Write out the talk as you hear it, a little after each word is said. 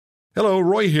Hello,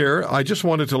 Roy here. I just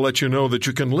wanted to let you know that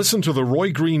you can listen to The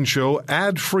Roy Green Show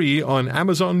ad-free on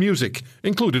Amazon Music,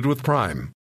 included with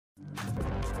Prime.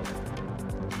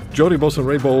 Jody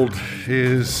Wilson-Raybould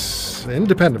is an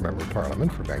independent member of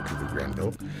Parliament for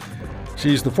Vancouver-Granville.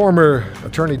 She's the former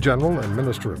Attorney General and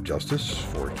Minister of Justice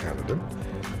for Canada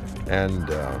and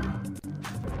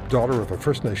daughter of a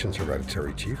First Nations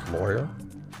hereditary chief, lawyer.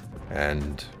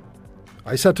 And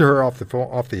I said to her off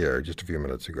the air just a few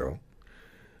minutes ago,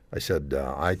 I said,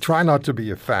 I try not to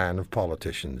be a fan of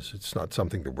politicians. It's not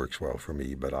something that works well for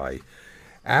me, but I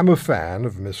am a fan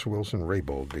of Miss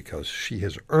Wilson-Raybould because she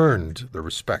has earned the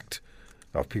respect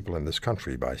of people in this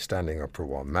country by standing up for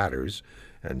what matters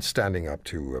and standing up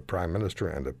to a Prime Minister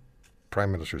and a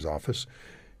Prime Minister's office.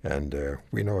 And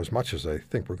we know as much as I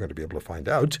think we're going to be able to find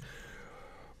out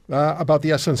about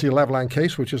the SNC-Lavalin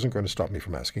case, which isn't going to stop me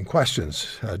from asking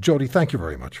questions. Jody, thank you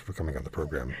very much for coming on the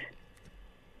program.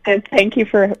 And thank you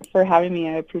for having me.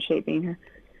 I appreciate being here.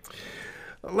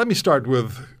 Let me start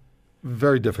with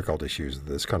very difficult issues that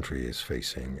this country is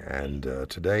facing. And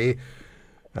today,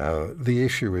 the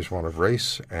issue is one of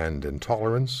race and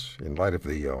intolerance in light of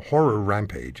the horror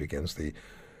rampage against the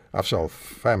Afzaal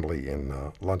family in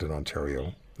London,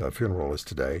 Ontario. The funeral is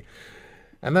today.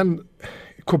 And then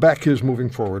Quebec is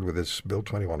moving forward with its Bill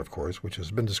 21, of course, which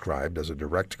has been described as a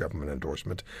direct government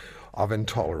endorsement of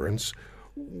intolerance.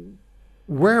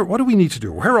 What do we need to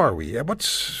do? Where are we?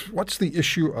 What's the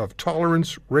issue of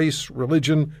tolerance, race,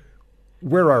 religion?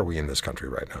 Where are we in this country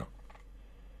right now?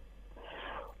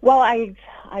 Well, I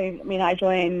mean, I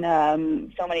join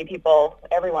so many people,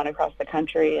 everyone across the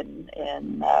country,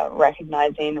 in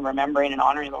recognizing and remembering and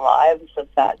honoring the lives of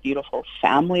that beautiful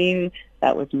family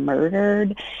that was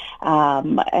murdered.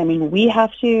 I mean, we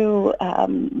have to,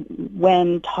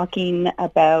 when talking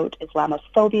about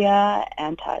Islamophobia,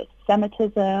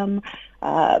 anti-Semitism,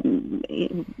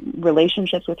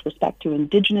 relationships with respect to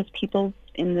Indigenous peoples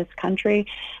in this country,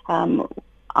 I'm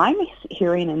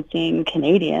hearing and seeing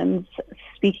Canadians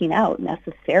speaking out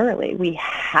necessarily. We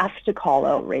have to call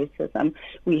out racism.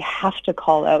 We have to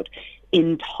call out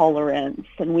intolerance,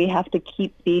 and we have to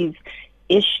keep these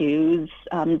issues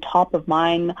top of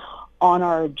mind on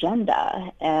our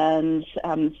agenda. And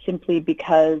simply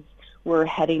because we're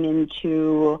heading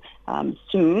into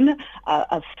soon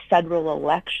a federal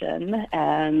election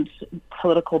and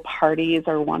political parties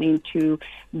are wanting to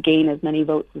gain as many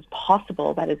votes as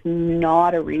possible, that is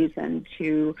not a reason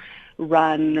to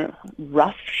run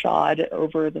roughshod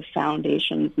over the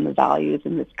foundations and the values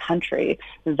in this country,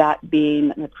 that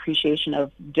being an appreciation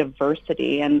of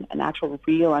diversity and an actual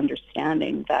real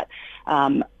understanding that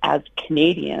as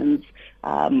Canadians,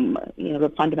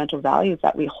 the fundamental values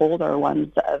that we hold are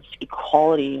ones of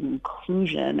equality and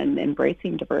inclusion and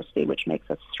embracing diversity, which makes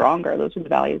us stronger. Those are the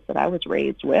values that I was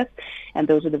raised with, and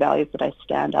those are the values that I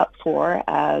stand up for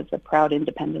as a proud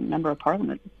independent member of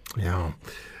Parliament. Yeah.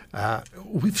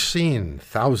 We've seen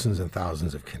thousands and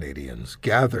thousands of Canadians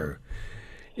gather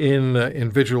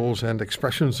in vigils and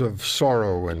expressions of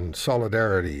sorrow and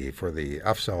solidarity for the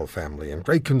Afzaal family and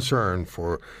great concern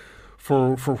for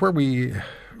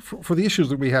the issues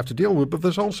that we have to deal with. But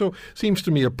there's also, seems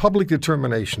to me, a public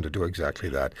determination to do exactly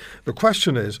that. The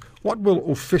question is, what will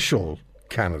official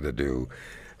Canada do?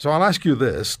 So I'll ask you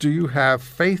this. Do you have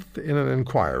faith in an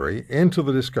inquiry into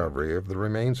the discovery of the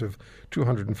remains of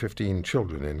 215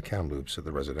 children in Kamloops at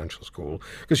the residential school?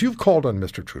 Because you've called on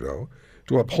Mr. Trudeau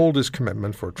to uphold his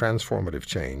commitment for transformative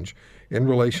change in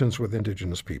relations with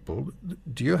Indigenous people.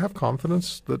 Do you have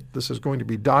confidence that this is going to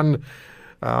be done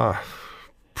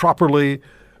properly,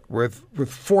 with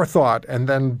forethought, and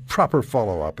then proper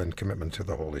follow-up and commitment to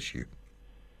the whole issue?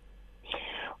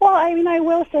 Well, I mean, I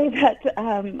will say that,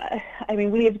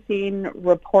 we have seen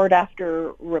report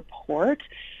after report,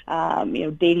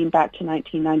 dating back to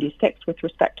 1996 with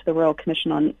respect to the Royal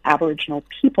Commission on Aboriginal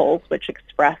Peoples, which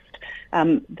expressed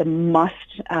the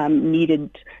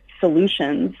needed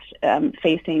solutions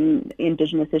facing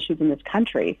Indigenous issues in this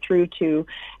country, through to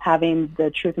having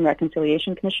the Truth and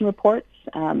Reconciliation Commission reports,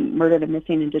 murdered and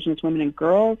missing Indigenous women and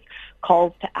girls,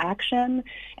 calls to action.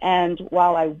 And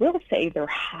while I will say there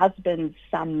has been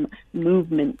some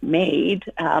movement made,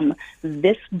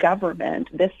 this government,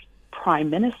 this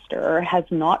Prime Minister, has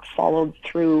not followed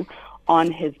through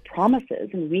on his promises,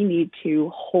 and we need to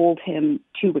hold him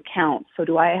to account. So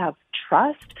do I have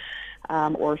trust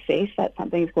or faith that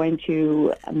something's going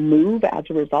to move as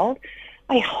a result?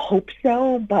 I hope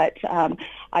so, but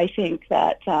I think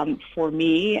that for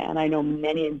me, and I know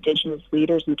many Indigenous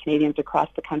leaders and Canadians across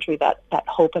the country, that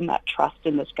hope and that trust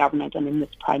in this government and in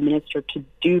this Prime Minister to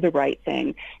do the right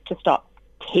thing, to stop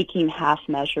taking half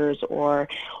measures or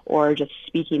just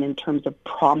speaking in terms of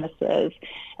promises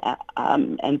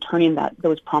and turning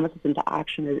those promises into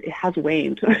action, it has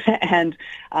waned. And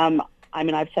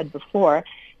I've said before,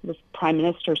 this prime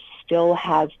minister still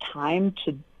has time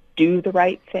to do the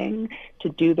right thing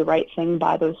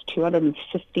by those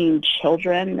 215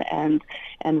 children and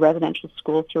residential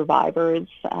school survivors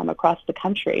across the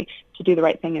country, to do the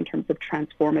right thing in terms of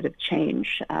transformative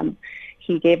change.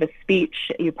 He gave a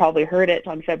speech, you probably heard it,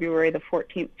 on February the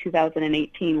 14th,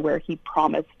 2018, where he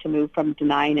promised to move from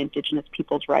denying Indigenous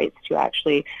people's rights to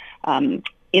actually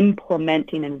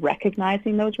implementing and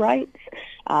recognizing those rights.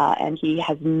 And he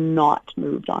has not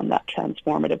moved on that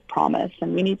transformative promise,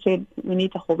 and we need to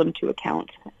hold him to account.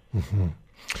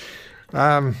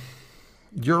 Mm-hmm.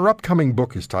 Your upcoming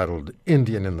book is titled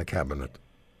Indian in the Cabinet,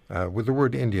 with the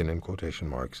word Indian in quotation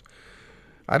marks.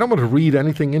 I don't want to read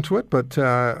anything into it, but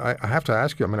I have to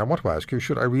ask you, I want to ask you,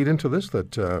 should I read into this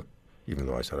that, even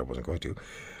though I said I wasn't going to,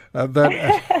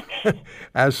 that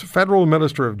as Federal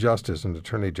Minister of Justice and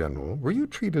Attorney General, were you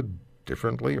treated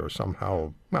differently or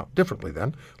somehow, differently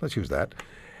then, let's use that,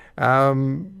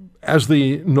 as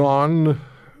the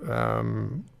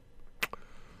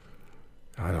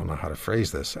I don't know how to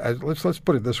phrase this. Let's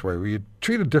put it this way. Were you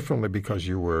treated differently because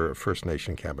you were a First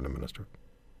Nation cabinet minister?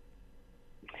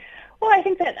 Well, I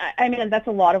think that, that's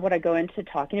a lot of what I go into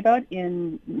talking about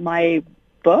in my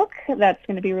book that's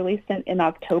going to be released in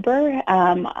October.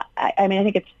 I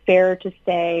think it's fair to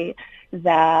say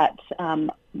that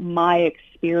my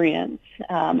experience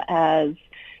as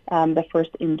the first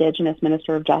Indigenous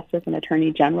Minister of Justice and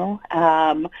Attorney General,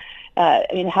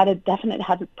 it had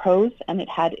its pros and it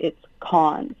had its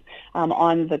cons.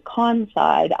 On the con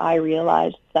side, I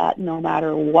realized that no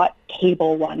matter what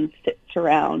table one sits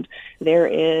around, there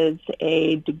is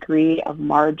a degree of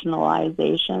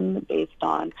marginalization based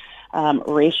on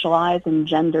racialized and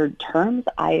gendered terms.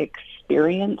 I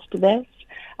experienced this.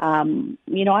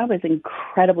 I was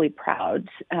incredibly proud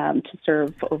to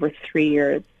serve over 3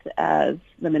 years as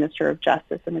the Minister of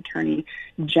Justice and Attorney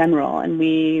General, and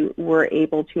we were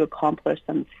able to accomplish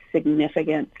some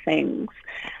significant things.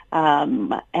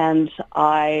 And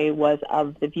I was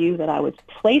of the view that I was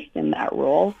placed in that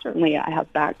role. Certainly I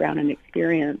have background and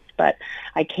experience, but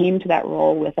I came to that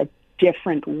role with a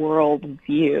different world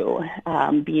view,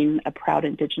 being a proud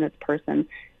Indigenous person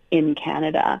in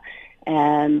Canada.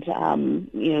 And,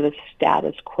 the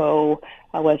status quo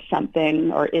was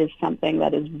something or is something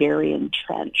that is very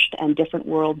entrenched, and different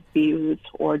world views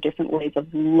or different ways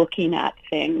of looking at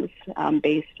things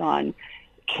based on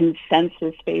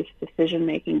consensus-based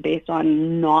decision-making, based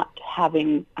on not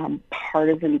having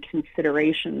partisan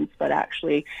considerations, but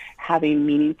actually having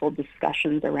meaningful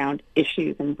discussions around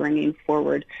issues and bringing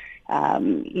forward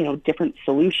different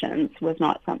solutions, was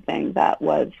not something that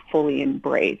was fully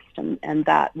embraced. And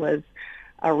that was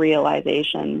a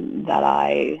realization that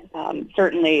I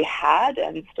certainly had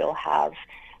and still have,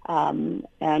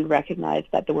 and recognize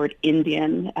that the word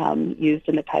Indian used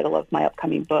in the title of my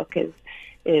upcoming book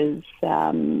is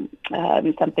something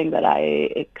that I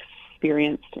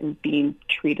experienced in being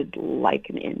treated like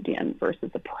an Indian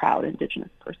versus a proud Indigenous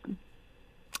person.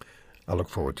 I look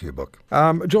forward to your book.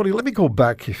 Jody, let me go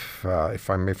back, if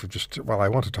I may, I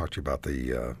want to talk to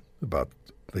you about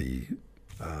the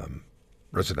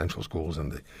residential schools and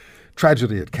the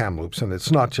tragedy at Kamloops. And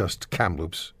it's not just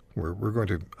Kamloops. We're going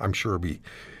to, I'm sure, be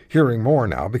hearing more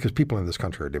now because people in this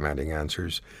country are demanding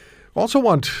answers. Also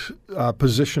want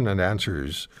position and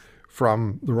answers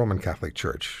from the Roman Catholic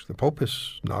Church. The Pope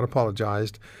has not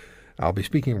apologized. I'll be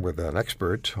speaking with an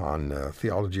expert on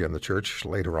theology in the church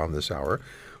later on this hour,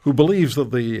 who believes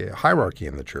that the hierarchy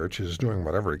in the church is doing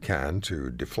whatever it can to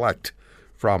deflect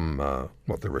from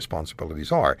what their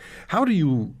responsibilities are. How do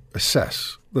you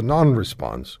assess the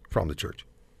non-response from the church?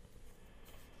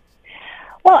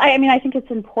 Well, I think it's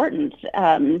important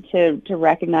to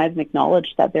recognize and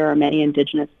acknowledge that there are many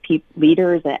Indigenous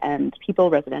leaders and people,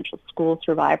 residential school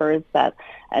survivors, that,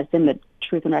 as in the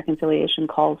Truth and Reconciliation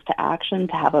calls to action,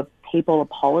 to have a papal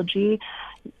apology.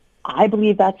 I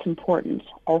believe that's important.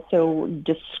 Also,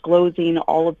 disclosing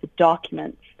all of the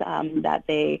documents that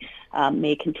they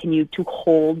may continue to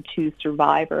hold to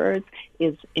survivors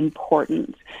is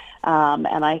important.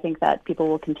 And I think that people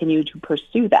will continue to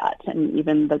pursue that. And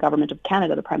even the Government of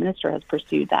Canada, the Prime Minister, has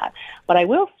pursued that. But I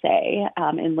will say,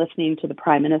 in listening to the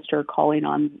Prime Minister calling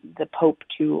on the Pope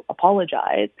to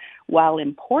apologize, while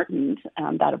important,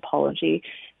 that apology,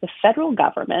 The federal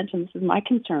government, and this is my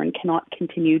concern, cannot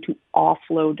continue to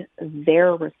offload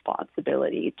their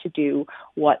responsibility to do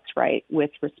what's right with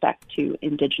respect to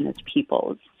Indigenous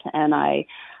peoples. And I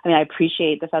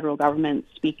appreciate the federal government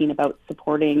speaking about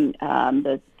supporting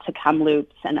the Tk'emlúps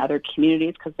and other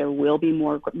communities, because there will be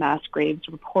more mass graves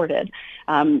reported,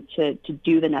 to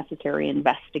do the necessary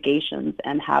investigations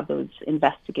and have those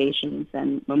investigations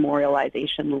and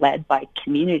memorialization led by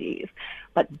communities.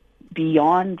 But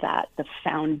beyond that, the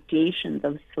foundations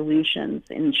of solutions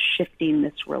in shifting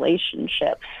this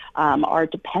relationship are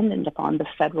dependent upon the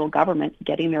federal government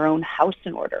getting their own house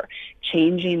in order,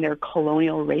 changing their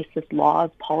colonial racist laws,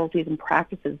 policies, and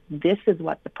practices. This is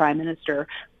what the Prime Minister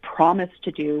promised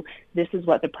to do. This is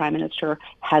what the Prime Minister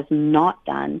has not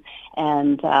done.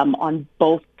 And on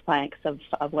both flanks of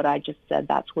what I just said,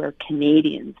 that's where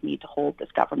Canadians need to hold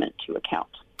this government to account.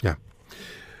 Yeah.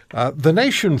 The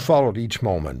nation followed each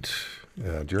moment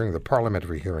during the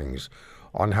parliamentary hearings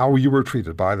on how you were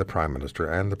treated by the Prime Minister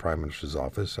and the Prime Minister's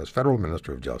office as Federal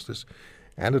Minister of Justice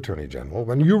and Attorney General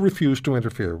when you refused to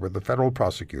interfere with the federal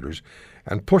prosecutors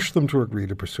and pushed them to agree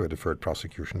to pursue a deferred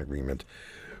prosecution agreement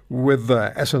with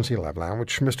SNC-Lavalin,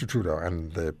 which Mr. Trudeau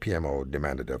and the PMO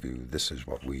demanded of you. This is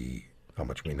how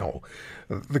much we know.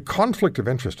 The conflict of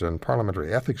interest in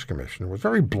Parliamentary Ethics Commission was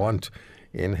very blunt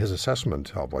in his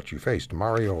assessment of what you faced.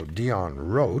 Mario Dion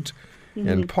wrote,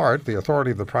 in part, the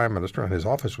authority of the Prime Minister and his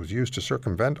office was used to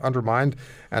circumvent, undermine,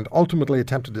 and ultimately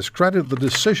attempt to discredit the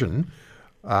decision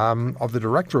of the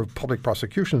Director of Public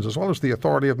Prosecutions, as well as the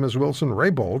authority of Ms.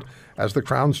 Wilson-Raybould as the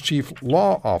Crown's Chief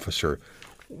Law Officer.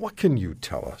 What can you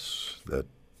tell us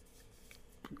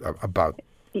about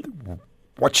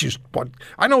what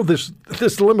I know there's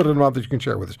limited amount that you can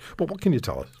share with us, but what can you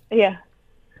tell us?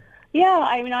 Yeah,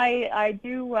 I mean, I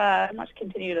do not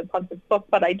continue to plug this book,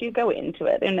 but I do go into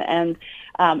it and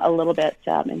a little bit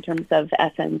in terms of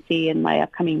SNC in my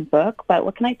upcoming book. But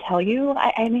what can I tell you?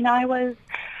 I was,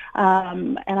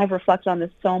 and I've reflected on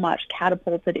this so much,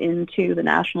 catapulted into the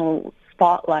national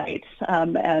spotlight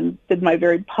and did my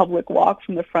very public walk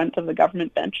from the front of the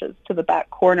government benches to the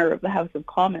back corner of the House of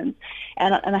Commons.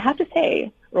 And I have to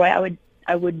say, Roy,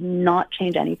 I would not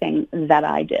change anything that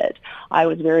I did. I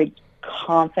was very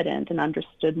confident and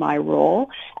understood my role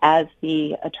as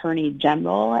the Attorney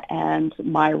General, and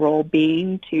my role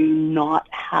being to not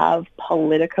have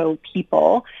politico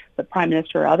people, the Prime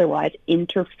Minister or otherwise,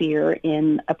 interfere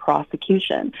in a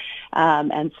prosecution,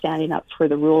 and standing up for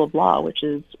the rule of law, which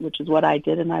is what I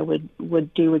did and I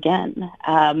would do again.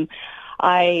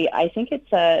 I think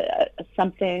it's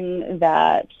something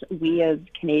that we as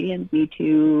Canadians need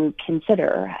to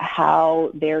consider,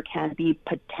 how there can be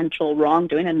potential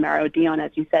wrongdoing. And Mario Dion, as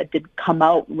you said, did come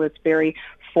out, was very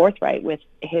forthright with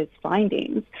his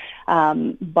findings,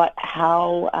 but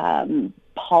how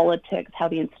politics, how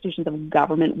the institutions of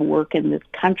government work in this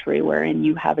country, wherein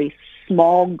you have a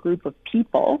small group of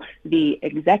people, the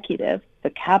executive, the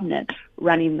cabinet,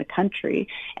 running the country.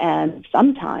 And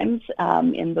sometimes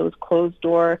in those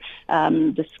closed-door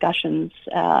discussions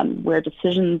where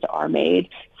decisions are made,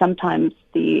 sometimes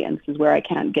and this is where I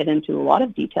can't get into a lot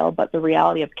of detail, but the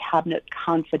reality of cabinet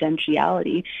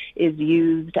confidentiality is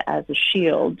used as a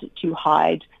shield to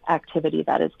hide activity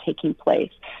that is taking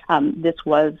place. This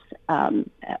was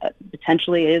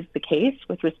potentially is the case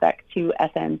with respect to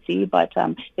SNC, but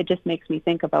it just makes me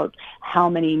think about how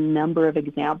many number of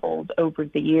examples over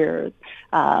the years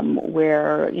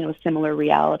where similar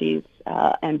realities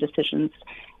and decisions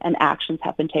and actions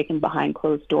have been taken behind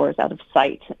closed doors, out of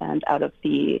sight and out of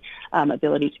the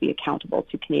ability to be accountable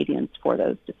to Canadians for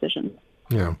those decisions.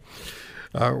 Yeah.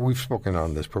 We've spoken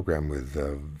on this program with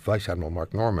Vice Admiral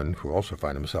Mark Norman, who also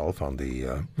finds himself on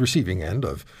the receiving end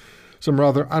of some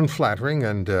rather unflattering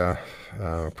and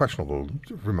questionable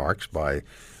remarks by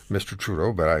Mr.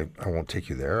 Trudeau, but I won't take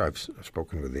you there. I've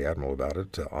spoken with the Admiral about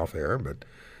it off air, but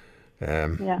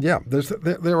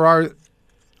there are.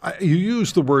 You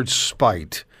use the word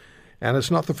spite, and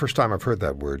it's not the first time I've heard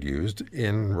that word used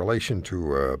in relation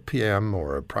to a PM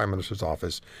or a Prime Minister's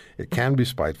office. It can be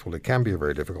spiteful. It can be a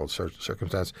very difficult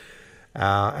circumstance.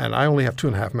 And I only have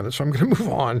 2.5 minutes, so I'm going to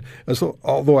move on,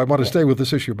 although I want to stay with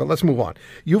this issue. But let's move on.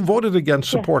 You voted against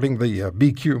supporting the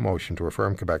BQ motion to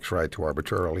affirm Quebec's right to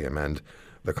arbitrarily amend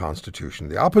the Constitution.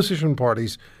 The opposition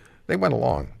parties, they went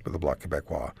along with the Bloc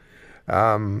Québécois.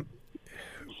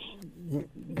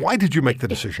 Why did you make the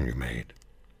decision you made?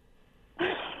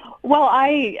 Well,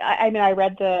 I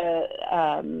read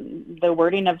the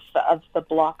wording of the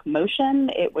Bloc motion.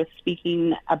 It was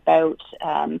speaking about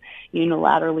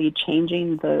unilaterally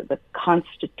changing the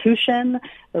Constitution,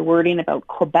 the wording about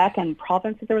Quebec and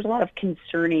provinces. There was a lot of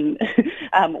concerning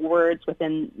words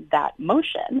within that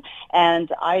motion.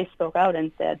 And I spoke out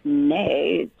and said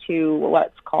nay to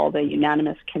what's called a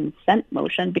unanimous consent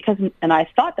motion and I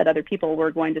thought that other people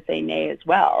were going to say nay as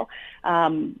well.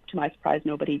 To my surprise,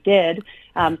 nobody did.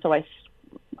 So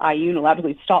I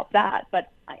unilaterally stopped that. But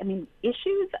I mean,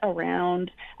 issues around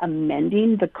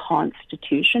amending the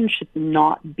Constitution should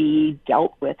not be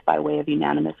dealt with by way of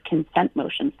unanimous consent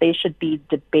motions. They should be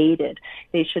debated.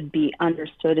 They should be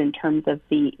understood in terms of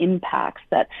the impacts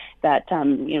that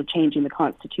changing the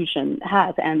Constitution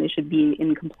has, and they should be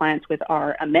in compliance with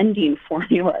our amending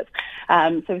formulas.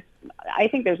 So I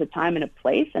think there's a time and a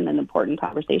place and an important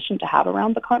conversation to have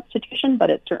around the Constitution, but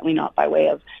it's certainly not by way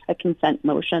of a consent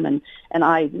motion. And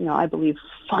I believe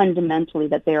fundamentally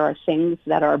that there are things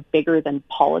that are bigger than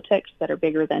politics, that are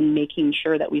bigger than making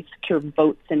sure that we secure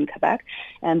votes in Quebec,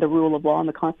 and the rule of law and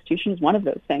the Constitution is one of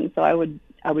those things. So I would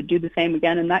do the same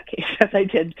again in that case as I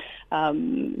did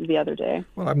the other day.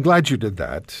 Well, I'm glad you did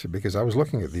that, because I was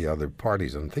looking at the other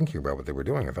parties and thinking about what they were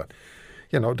doing. I thought,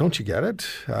 don't you get it?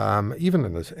 Even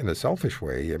in a selfish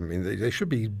way, I mean, they should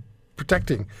be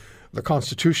protecting the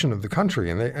Constitution of the country,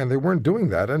 and they weren't doing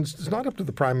that. And it's not up to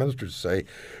the Prime Minister to say,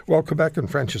 well, Quebec and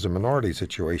French is a minority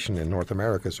situation in North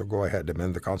America, so go ahead and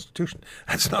amend the Constitution.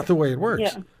 That's not the way it works.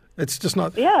 Yeah. It's just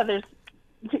not. Yeah,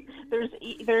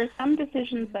 there's some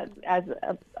decisions that as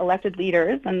elected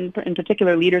leaders, and in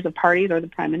particular leaders of parties or the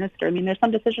Prime Minister, I mean, there's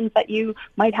some decisions that you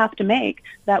might have to make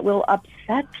that will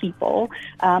upset people,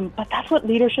 but that's what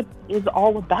leadership is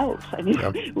all about. I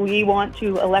mean, We want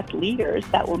to elect leaders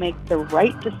that will make the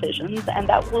right decisions and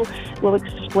that will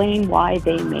explain why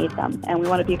they made them, and we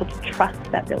want to be able to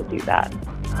trust that they'll do that.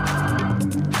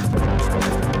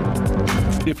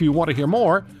 If you want to hear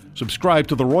more, subscribe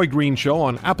to The Roy Green Show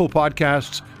on Apple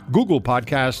Podcasts, Google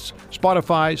Podcasts,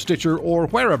 Spotify, Stitcher, or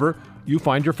wherever you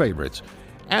find your favorites.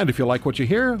 And if you like what you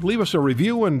hear, leave us a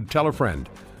review and tell a friend.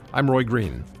 I'm Roy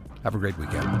Green. Have a great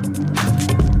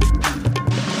weekend.